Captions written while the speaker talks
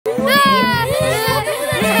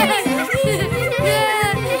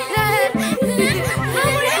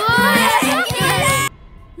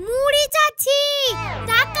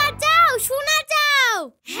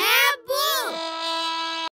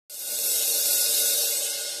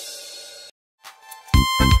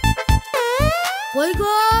কই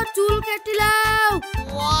গো চুল কাটিলাও?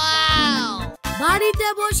 বাড়িতে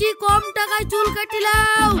বসি কম টাকায় চুল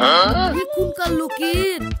কাটিলাও। এখনকার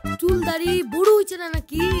লোকের চুল দাড়ি বড় হইছে না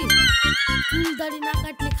নাকি? চুল দাড়ি না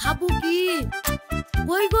কাটলে খাবো কি?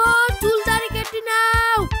 কই গো চুল দাড়ি কাটি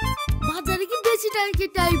নাও। বাজারে কি বেশি টাকা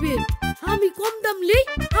কেটে আইবে? আমি কম দাম লই,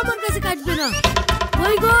 আমার কাছে কাটবে না।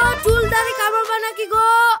 কই গো চুল দাড়ি কামাবা নাকি গো?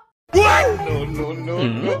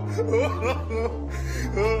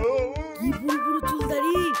 কি বুড়ো চুল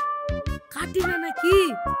দাড়ি কাটি না নাকি?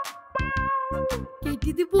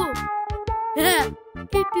 কেটে দিব? হ্যাঁ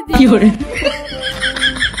কেটে দিব। কি করে?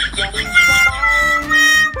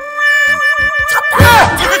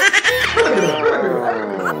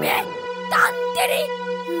 আমি তান্ত্রিক,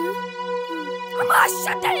 আমার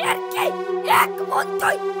সাথে এক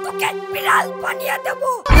মন্ত্রই তোকে বিড়াল বানিয়ে দেব।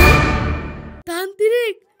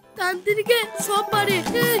 তান্ত্রিক? তান্ত্রিকে সব পারে।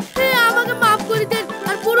 আমাকে মাফ করে দেন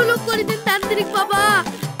আর বড় লোক করে দেন তান্ত্রিক বাবা।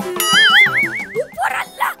 উপর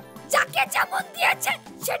আল্লাহ যাকে যেমন দিয়েছে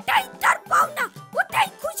সেটাই তার পাওনা, ওটাই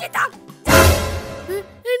খুশি থাক।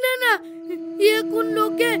 না না, এখন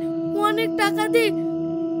লোকে অনেক টাকা দিয়ে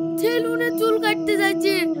সেলুনে চুল কাটতে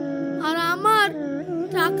যাচ্ছে, আর আমার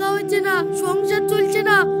টাকা হচ্ছে না, সংসার চলছে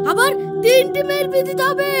না, আবার 3টি মেয়ের বিয়ে দিতে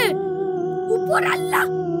হবে। উপর আল্লাহ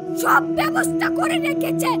সব ব্যবস্থা করে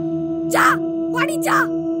রেখেছে, যা বাড়ি যা।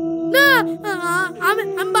 না আমি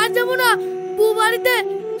বাড়ি যাবো না, বউ বাড়িতে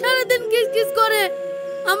সারাদিন কিস কিস করে।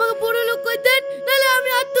 আমাকে বড় লোক করে দেন, নাহলে আমি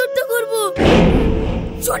আত্মহত্যা করবো।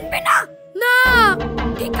 শুনবে না? না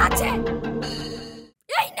ঠিক আছে,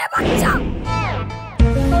 এই নে বাচ্চা।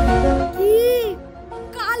 কি?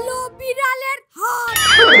 কালো বিড়ালের হাত।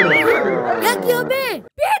 কি হবে?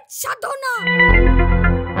 পেট সাধনা।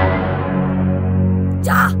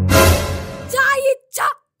 যা যা ইচ্ছা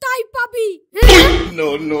তাই পাবি। No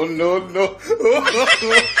no no no.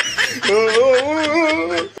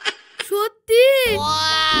 সত্যি?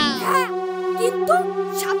 হ্যাঁ, কিন্তু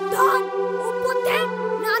সাবধান, ওপরে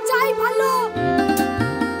না যাই ভালো।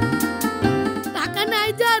 টাকা নাই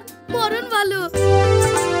যার মরণ ভালো।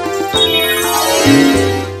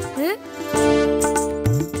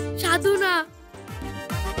 সাধু না।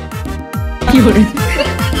 কি করে?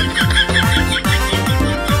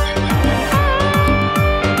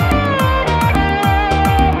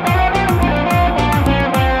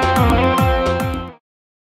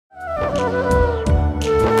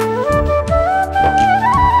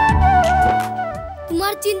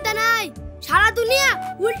 চিন্তা নাই, সারা দুনিয়া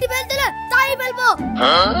উল্টি বেলতে তাই বলবো।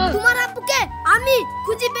 তোমার আব্বুকে আমি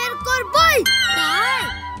খুঁজে বের করবই। তাই?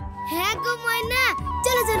 হ্যাঁ গো ময়না,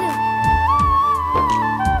 চলো চলো।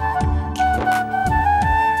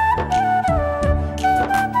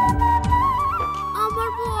 আমার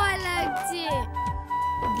ভয় লাগছে।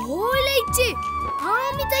 ভয় লাগছে?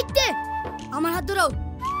 আমি দেখতে, আমার হাত ধরো,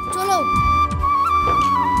 চলো।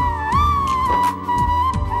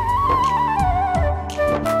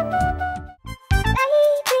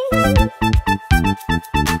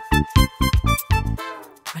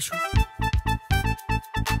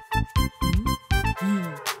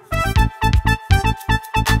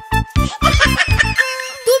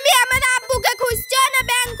 তুমি আমার আব্বুকে খুঁজছো না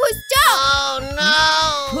ব্যাংক খুঁজছো?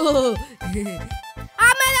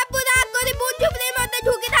 আমার আব্বু রাগ করে বুঝুবলির মধ্যে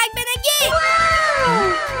ঢুকে থাকবে নাকি?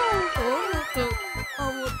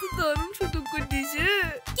 আমার তো দারুণ সুযোগ করে দিয়েছে।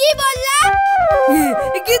 কি বললা?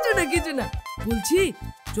 কিছু না বলছি,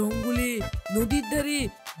 জঙ্গলে, নদীর ধারে,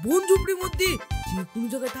 বন ঝুপড়ির মধ্যে যে কোনো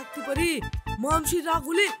জায়গায় থাকতে পারে। মানুষের রাগ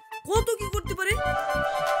হলে কত কি করতে পারে।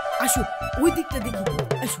 আসো ওই দিকটা দেখি,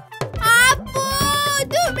 আসো। আব্বু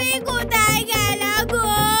তুমি কোথায় গেলা গো?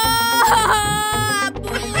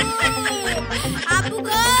 আব্বু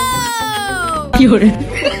গো, কি হলো?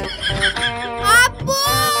 আব্বু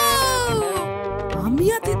আমি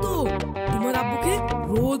আছি তো, তোমার আব্বুকে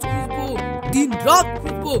রোজ খুঁজবো, দিন রাত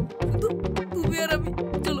খুঁজবো, তুমি আর আমি।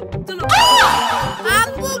 চলো চলো।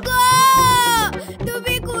 আব্বু গো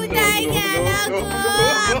তুমি কোথায় গেলা গো?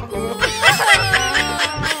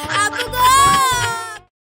 আব্বু গো।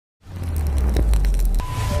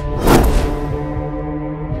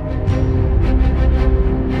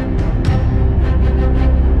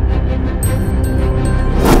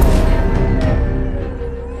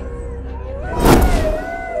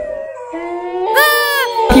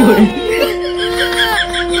 কি হলো?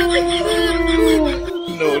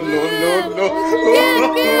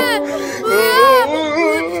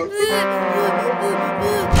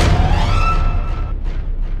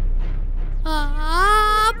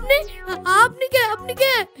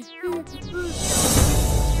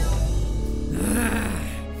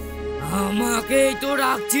 আমাকেই তো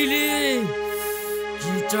রাখছিলি,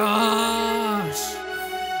 কি চাস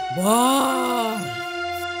বল।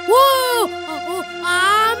 ও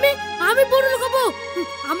আমি বড় লোক হবো,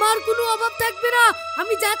 আমার কোনো অভাব থাকবে না,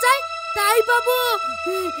 আমি যা চাই তাই পাবো।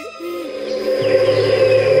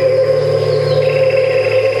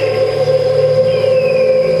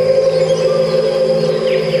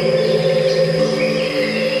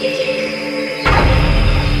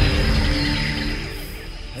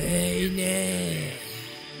 এই নে।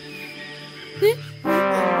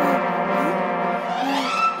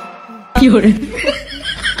 কি হরে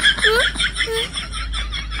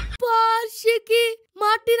পাশে কি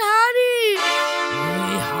মাটির হাড়ি?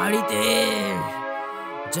 এই হাড়িতে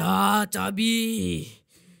যা চাবি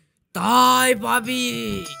তাই পাবি।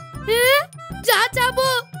 যা চাবো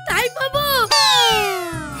তাই পাবো?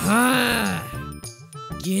 হ্যাঁ,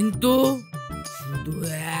 কিন্তু শুধু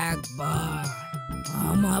একবার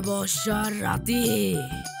অমাবস্যার রাতে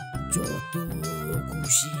যত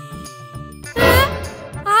খুশি।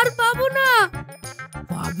 আর পাবো না?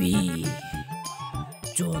 পাবি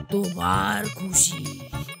যতবার খুশি,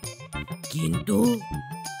 কিন্তু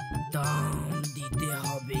দাম দিতে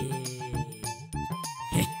হবে।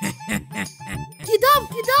 কি দাম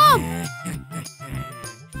কি দাম?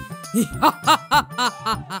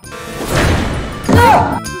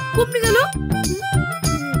 কমে গেল।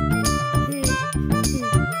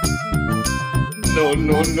 No,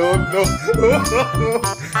 no, no, no.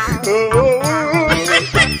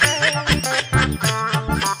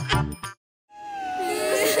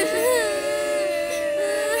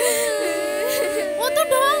 অত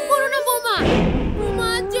ঢং করো না বৌমা।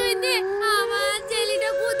 তোমার জন্যে আমার ছেলেটা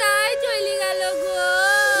কোথায় চলে গেল গো?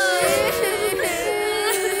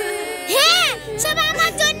 হ্যাঁ, সব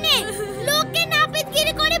আমার জন্যে। লোককে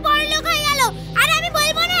নাপিতগিরি করে বড় লোক হয়ে গেল, আর আমি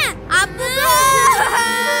বলবো না? আব্বু গো,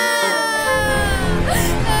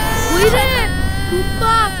 ওই রে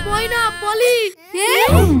রূপা, ময়না, পলি।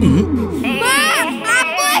 মা,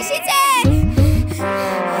 আব্বু এসেছে।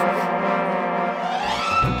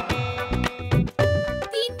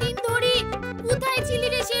 কোথায় ছিলি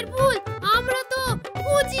রে শেরফুল? আমরা তো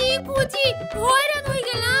খুঁজি খুঁজি হয়রান হয়ে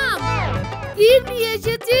গেলাম। কি নিয়ে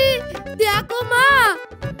এসেছি দেখো মা।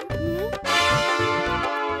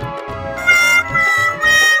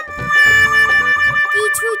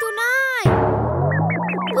 কিছুই তো নাই।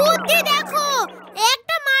 বুদ্ধি দেখো,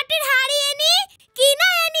 একটা মাটির হাড়ি এনে কিনা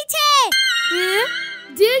এনেছে।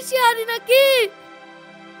 দেশি হাড়ি নাকি?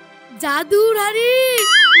 জাদুর হাড়ি।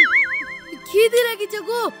 খিদে লাগিছে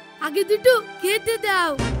গো, আগে দুটো খেতে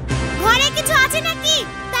দাও। ঘরে কিছু আছে নাকি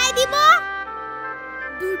তাই দিব?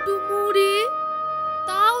 দুটো মুড়ি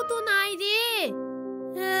তাও তো নাই রে।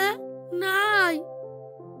 হ্যাঁ নাই।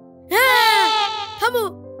 হ্যাঁ থামো,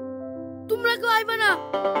 তোমরা কেউ আইবা না।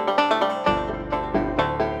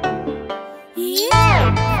 এই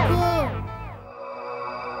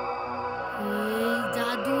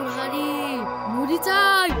জাদুর হাড়ি, মুড়ি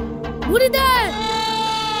চাই, মুড়ি দে।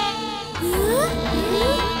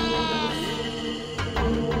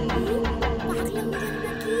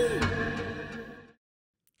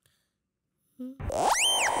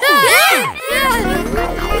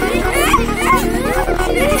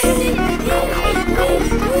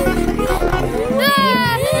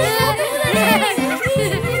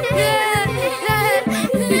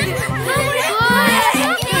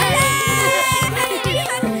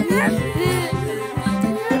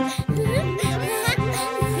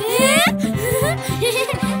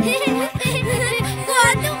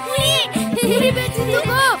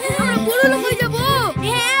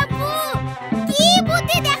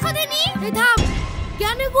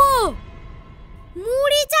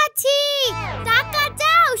 মুড়ি চাচ্ছি, টাকা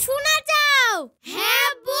চাও, সোনা চাও? হ্যাঁ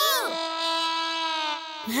আব্বু।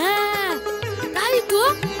 হ্যাঁ তাই তো।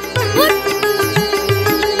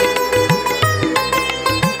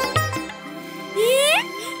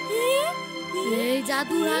 এই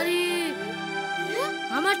জাদুর হাড়ি,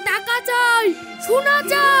 আমার টাকা চাই, সোনা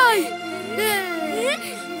চাই।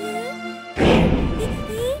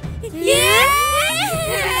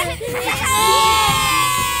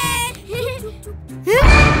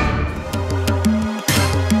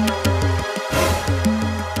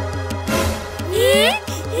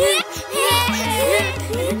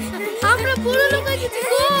 আমরা বড় লোক হয়ে গেছি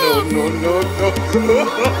গো। No, no, no,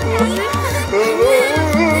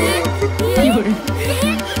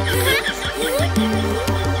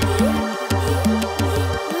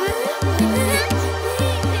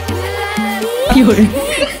 কি হরে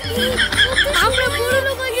আমরা বড়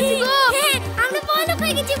লোক হয়ে গেছি গো। আমরা বড় লোক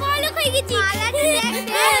হয়ে গেছি, বড় লোক হয়ে গেছি।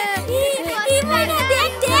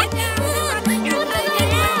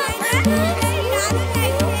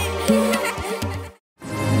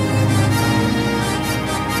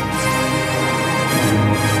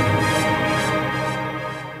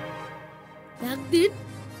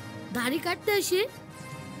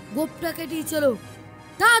 চুলটা কেটেছিল,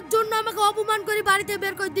 তার জন্য আমাকে অপমান করে বাড়িতে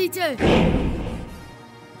বের করে দিয়েছে।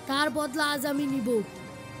 তার বদলা আজ আমি নিব।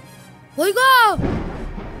 ওই গো,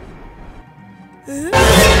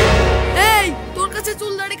 এই তোর কাছে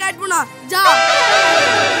চুল দাড়ি কাটবো না, যা।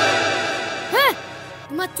 হ্যাঁ,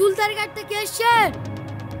 তোমার চুল দাড়ি কাটতে কে এসছে?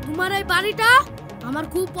 তোমার এই বাড়িটা আমার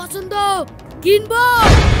খুব পছন্দ, কিনবো।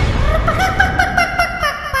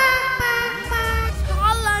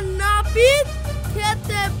 শালা নাপিত,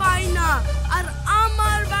 খেতে পাই না আর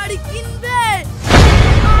আমার বাড়ি কিনবে?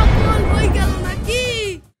 পাগল হয়ে গেল নাকি?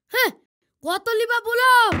 হ্যাঁ, কত লিবা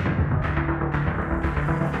বলো?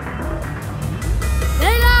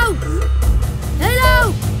 এই নাও, এই নাও,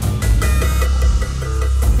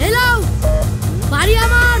 এই নাও, বাড়ি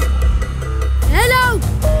আমার। এই নাও,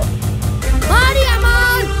 বাড়ি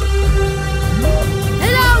আমার।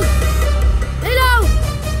 এই নাও, এই নাও,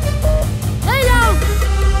 এই নাও,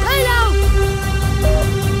 এই নাও,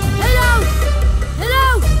 এই নাও, এই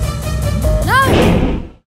নাও, নাও।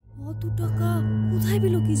 অত টাকা কোথায়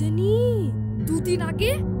পেলো কি জানি? দুদিন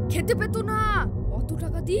আগে খেতে পেতো না, অত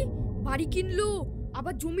টাকা দিয়ে বাড়ি কিনলো,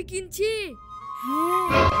 আবার জমি কিনছে।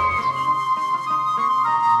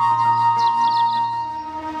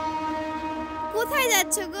 কোথায়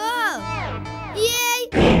যাচ্ছ গো?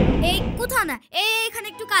 এই কোথাও না, এখানে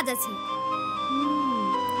একটু কাজ আছে।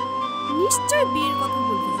 নিশ্চয় বিয়ের কথা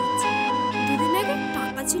বলতে যাচ্ছে। দুদিন আগে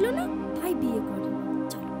টাকা ছিল না, তাই বিয়ে করে।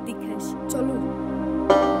 চলো দেখে আসি, চলো।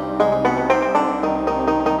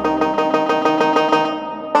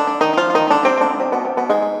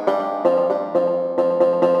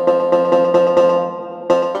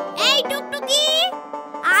 এই টুকটুকি,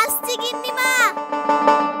 আসছে গিন্নিমা।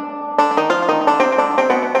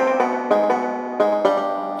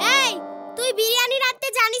 এই তুই বিরিয়ানি রাঁধতে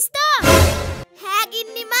জানিস তো? হ্যাঁ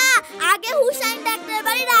গিন্নিমা, আগে হুসাইন ডাক্তার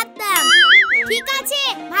বাড়ি রাঁধতাম। ঠিক আছে,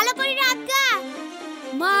 ভালো করে রাঁধগা।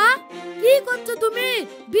 মা, কি করছো তুমি?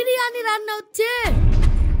 বিরিয়ানি রান্না হচ্ছে।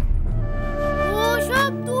 ও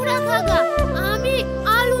সব তুরা খাগা, আমি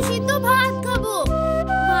আলু সিদ্ধ ভাত খাবো।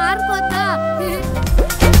 মার কথা।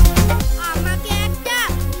 আমাকে একটা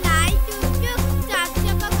লাল টুকটুক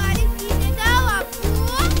চাকচাকা গাড়ি কিনে দাও আপু।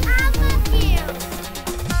 আমাকে।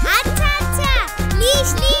 আচ্ছা আচ্ছা, লিস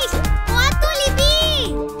লিস, কত নিবি?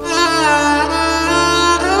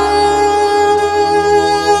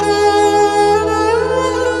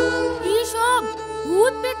 এইসব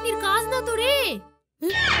ভূত পেটনির কাজ না তো রে।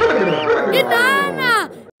 এ না না,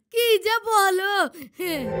 কি যে বলো।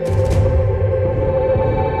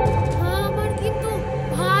 আমার কিন্তু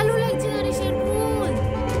ভালো লাগছে না রে শেরফুল।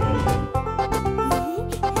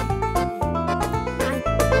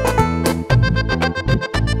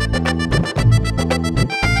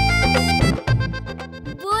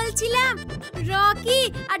 বলছিলাম রকি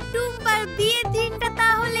আর টুম্পার বিয়ে দিনটা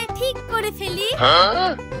তাহলে ঠিক করে ফেলি।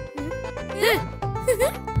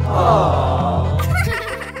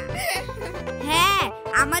 হ্যাঁ,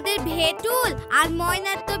 আমাদের ভেটুল আর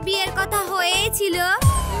ময়নার তো বিয়ের কথা হয়েছিল।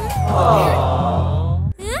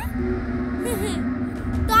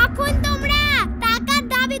 তখন তোমরা টাকার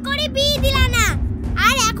দাবি করে বিয়ে দিলা না,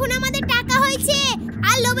 আর এখন আমাদের টাকা হয়েছে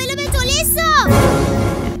আর লোভে লোভে চলে এসছো।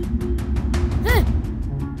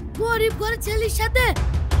 গরিব ঘরের ছেলের সাথে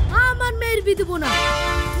আমার মেয়ের বিয়ে দেবো না।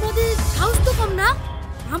 তোমাদের সাহস তো কম না,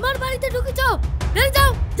 আমার বাড়িতে ঢুকেছ। যাও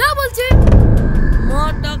যাও বলছি। মা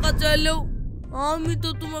টাকা চাইলেও আমি তো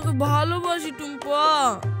তোমাকে ভালোবাসি টুম্পা।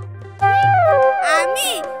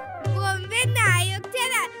 আমি বোম্বে নায়ক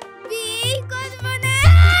ছাড়া বিয়ে করব না।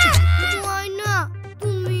 ময়না,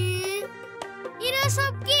 তুমি এরা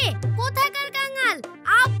সব কি? কোথাকার কাঙাল?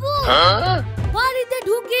 আব্বু বাড়িতে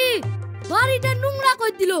ঢুকি বাড়িটা নোংরা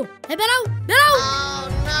করে দিল। এ বেরাও বেরাও।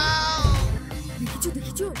 দেখিছো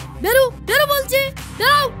দেখিছো? বেরো বেরো বলছি,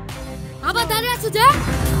 বেরাও। আবার দাঁড়িয়ে আছো যে?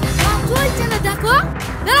 চলছে না দেখো,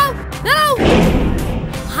 বেরাও বেরাও।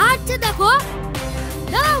 হাঁটছে দেখো,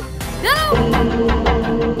 বেরাও বেরাও।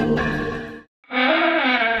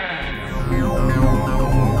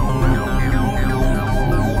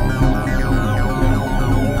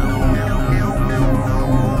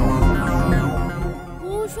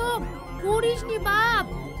 ওসব করিসনি বাপ,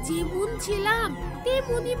 যেমন ছিলাম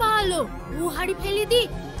তেমনই ভালো। ও হাড়ি ফেলে দি,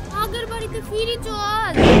 আগের বাড়িতে ফিরে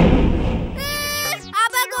চল।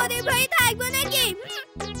 আবার গরিব হয়ে থাকবো নাকি?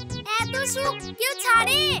 এত সুখ কেউ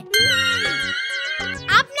ছাড়ে?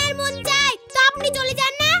 আপনার মন চায় তো আপনি চলে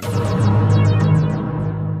যান না।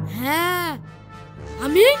 হ্যাঁ,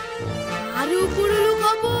 আমি আরো বড় লোক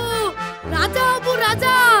হবো, রাজা হবো,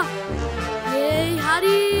 রাজা। এই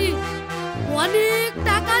হাড়ি অনেক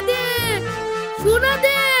টাকা দে, সোনা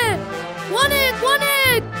দে, অনেক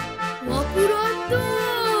অনেক অপুরন্ত।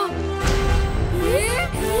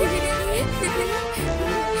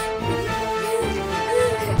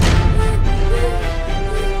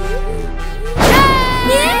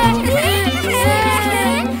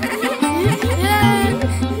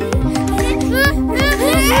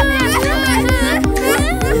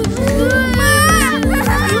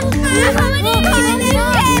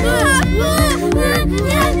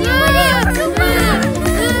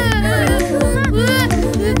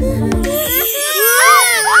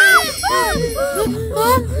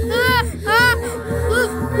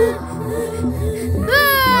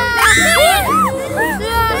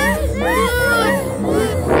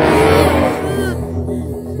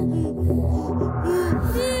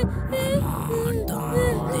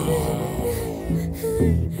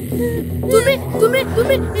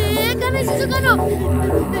 এসেছো কেন?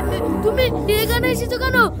 তুমি এখানে এসেছো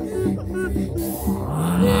কেন?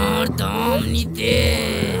 আমার দাম নিতে।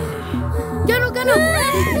 কেন কেন?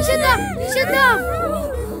 কিসের দাম? কিসের দাম?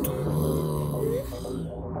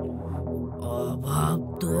 অভাব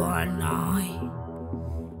তো আর নাই,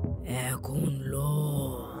 এখন লো,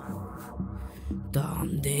 দাম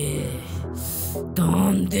দে,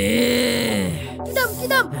 দাম দে। কি দাম? কি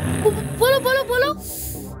দাম? বলো বলো বলো।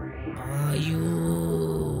 আয়ু,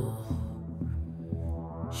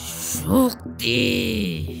 শক্তি,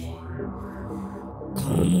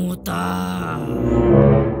 ক্ষমতা।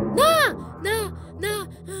 না না না,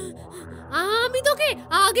 আমি তোকে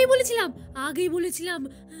আগেই বলেছিলাম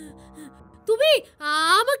তুমি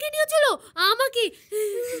আমাকে নিয়ে চলো, আমাকে।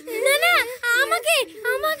 না না, আমাকে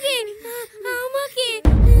আমাকে আমাকে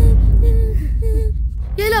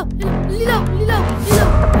এলাও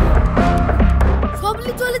সব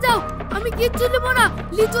লি চলে যাও, আমি কিচ্ছু নেবো না,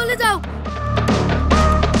 লি চলে যাও।